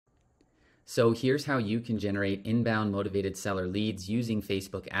So here's how you can generate inbound motivated seller leads using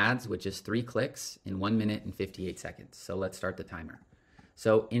Facebook ads, which is 3 clicks in 1 minute and 58 seconds. So let's start the timer.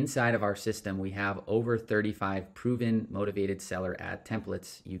 So inside of our system, we have over 35 proven motivated seller ad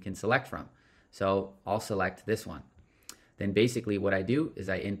templates you can select from. So I'll select this one. Then basically what I do is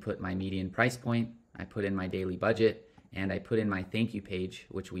I input my median price point, I put in my daily budget, and I put in my thank you page,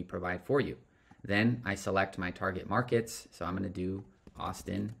 which we provide for you. Then I select my target markets. So I'm going to do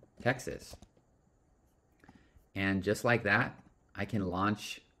Austin, Texas. And just like that, I can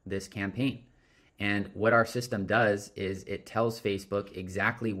launch this campaign. And what our system does is it tells Facebook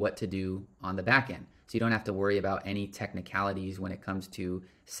exactly what to do on the back end. So you don't have to worry about any technicalities when it comes to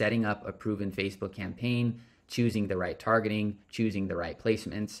setting up a proven Facebook campaign, choosing the right targeting, choosing the right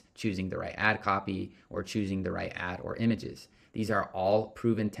placements, choosing the right ad copy, or choosing the right ad or images. These are all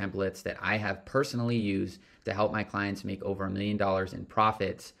proven templates that I have personally used to help my clients make over $1 million in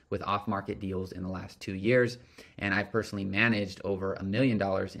profits with off-market deals in the last 2 years. And I've personally managed over $1 million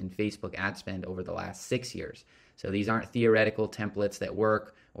in Facebook ad spend over the last 6 years. So these aren't theoretical templates that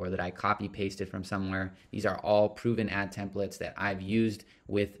work or that I copy pasted from somewhere. These are all proven ad templates that I've used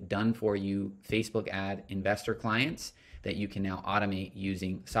with done for you Facebook ad investor clients that you can now automate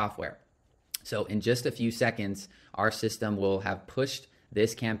using software. So in just a few seconds, our system will have pushed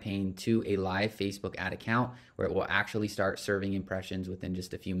this campaign to a live Facebook ad account where it will actually start serving impressions within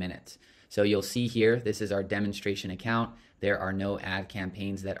just a few minutes. So you'll see here, this is our demonstration account. There are no ad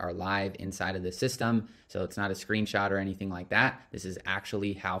campaigns that are live inside of the system. So it's not a screenshot or anything like that. This is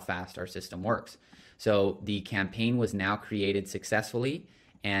actually how fast our system works. So the campaign was now created successfully.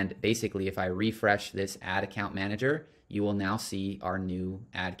 And basically, if I refresh this ad account manager, you will now see our new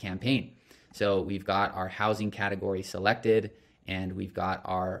ad campaign. So we've got our housing category selected, and we've got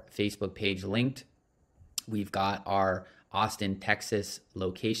our Facebook page linked. We've got our Austin, Texas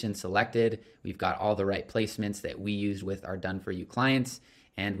location selected. We've got all the right placements that we used with our done for you clients.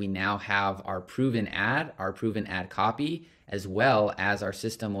 And we now have our proven ad copy, as well as our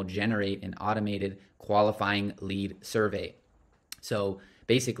system will generate an automated qualifying lead survey. So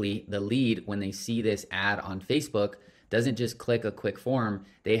basically the lead, when they see this ad on Facebook, doesn't just click a quick form.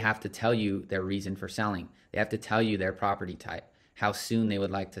 They have to tell you their reason for selling. They have to tell you their property type, how soon they would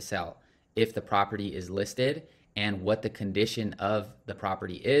like to sell, if the property is listed, and what the condition of the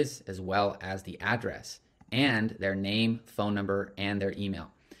property is, as well as the address, and their name, phone number, and their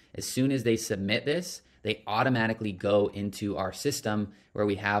email. As soon as they submit this, they automatically go into our system where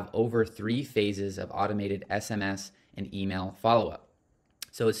we have over 3 phases of automated SMS and email follow-up.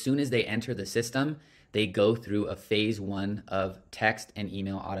 So as soon as they enter the system, they go through a phase 1 of text and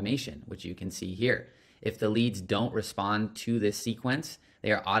email automation, which you can see here. If the leads don't respond to this sequence,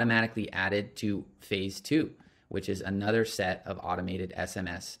 they are automatically added to phase 2, which is another set of automated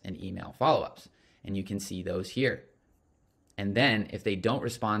SMS and email follow-ups. And you can see those here. And then if they don't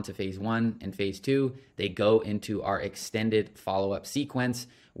respond to phase 1 and phase 2, they go into our extended follow-up sequence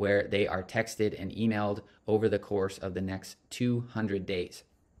where they are texted and emailed over the course of the next 200 days.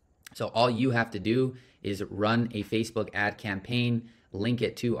 So all you have to do is run a Facebook ad campaign, link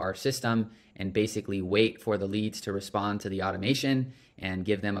it to our system, and basically wait for the leads to respond to the automation and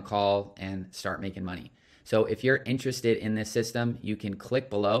give them a call and start making money. So if you're interested in this system, you can click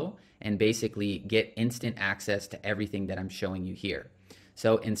below and basically get instant access to everything that I'm showing you here.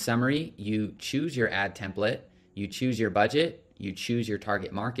 So in summary, you choose your ad template, you choose your budget, you choose your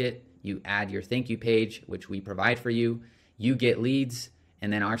target market, you add your thank you page, which we provide for you, you get leads,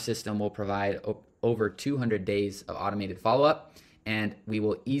 and then our system will provide over 200 days of automated follow-up, and we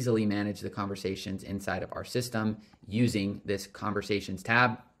will easily manage the conversations inside of our system using this conversations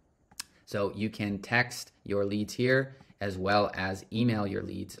tab. So you can text your leads here as well as email your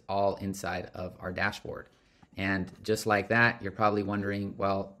leads all inside of our dashboard. And just like that, you're probably wondering,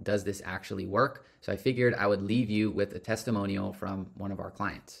 well, does this actually work? So I figured I would leave you with a testimonial from one of our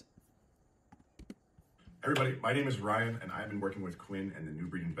clients. Everybody, my name is Ryan, and I've been working with Quinn and the New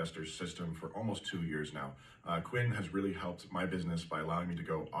Breed Investors system for almost 2 years now. Quinn has really helped my business by allowing me to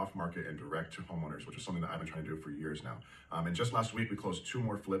go off market and direct to homeowners, which is something that I've been trying to do for years now. And just last week, we closed 2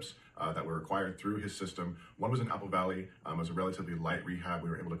 more flips that were acquired through his system. One was in Apple Valley. It was a relatively light rehab. We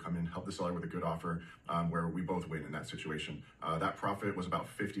were able to come in, help the seller with a good offer where we both win in that situation. That profit was about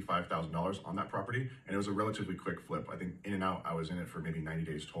 $55,000 on that property, and it was a relatively quick flip. I think in and out, I was in it for maybe 90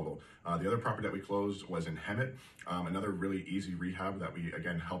 days total. The other property that we closed was in in Hemet. Another really easy rehab that we,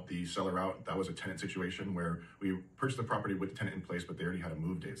 again, helped the seller out. That was a tenant situation where we purchased the property with the tenant in place, but they already had a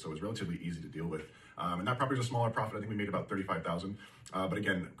move date. So it was relatively easy to deal with. And that property was a smaller profit. I think we made about $35,000. But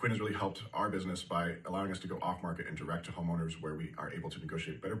again, Quinn has really helped our business by allowing us to go off market and direct to homeowners where we are able to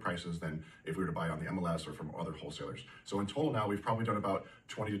negotiate better prices than if we were to buy on the MLS or from other wholesalers. So in total now, we've probably done about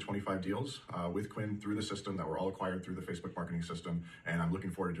 20 to 25 deals with Quinn through the system that were all acquired through the Facebook marketing system. And I'm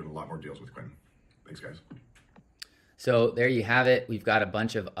looking forward to doing a lot more deals with Quinn. Thanks, guys. So there you have it. We've got a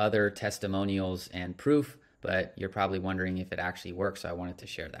bunch of other testimonials and proof, but you're probably wondering if it actually works. So I wanted to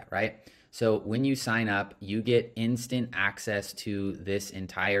share that, right? So when you sign up, you get instant access to this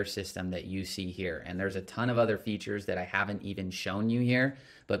entire system that you see here. And there's a ton of other features that I haven't even shown you here,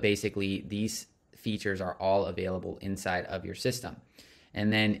 but basically these features are all available inside of your system.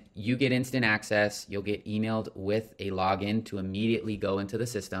 And then you get instant access. You'll get emailed with a login to immediately go into the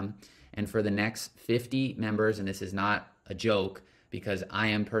system. And for the next 50 members, and this is not a joke because I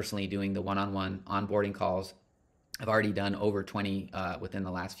am personally doing the one-on-one onboarding calls. I've already done over 20 within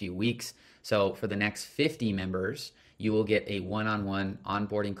the last few weeks. So for the next 50 members, you will get a one-on-one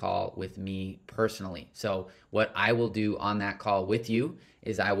onboarding call with me personally. So what I will do on that call with you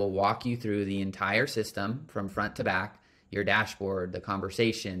is I will walk you through the entire system from front to back, your dashboard, the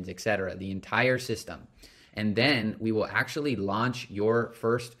conversations, etc., the entire system. And then we will actually launch your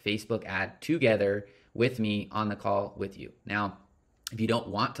first Facebook ad together with me on the call with you. Now, if you don't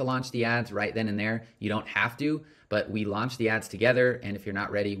want to launch the ads right then and there, you don't have to, but we launch the ads together. And if you're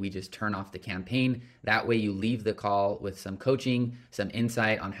not ready, we just turn off the campaign. That way you leave the call with some coaching, some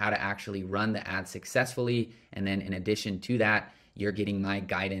insight on how to actually run the ad successfully. And then in addition to that, you're getting my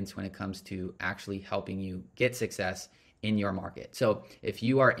guidance when it comes to actually helping you get success in your market. So if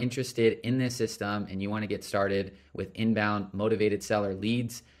you are interested in this system and you want to get started with inbound motivated seller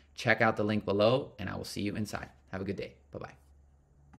leads, check out the link below and I will see you inside. Have a good day. Bye-bye.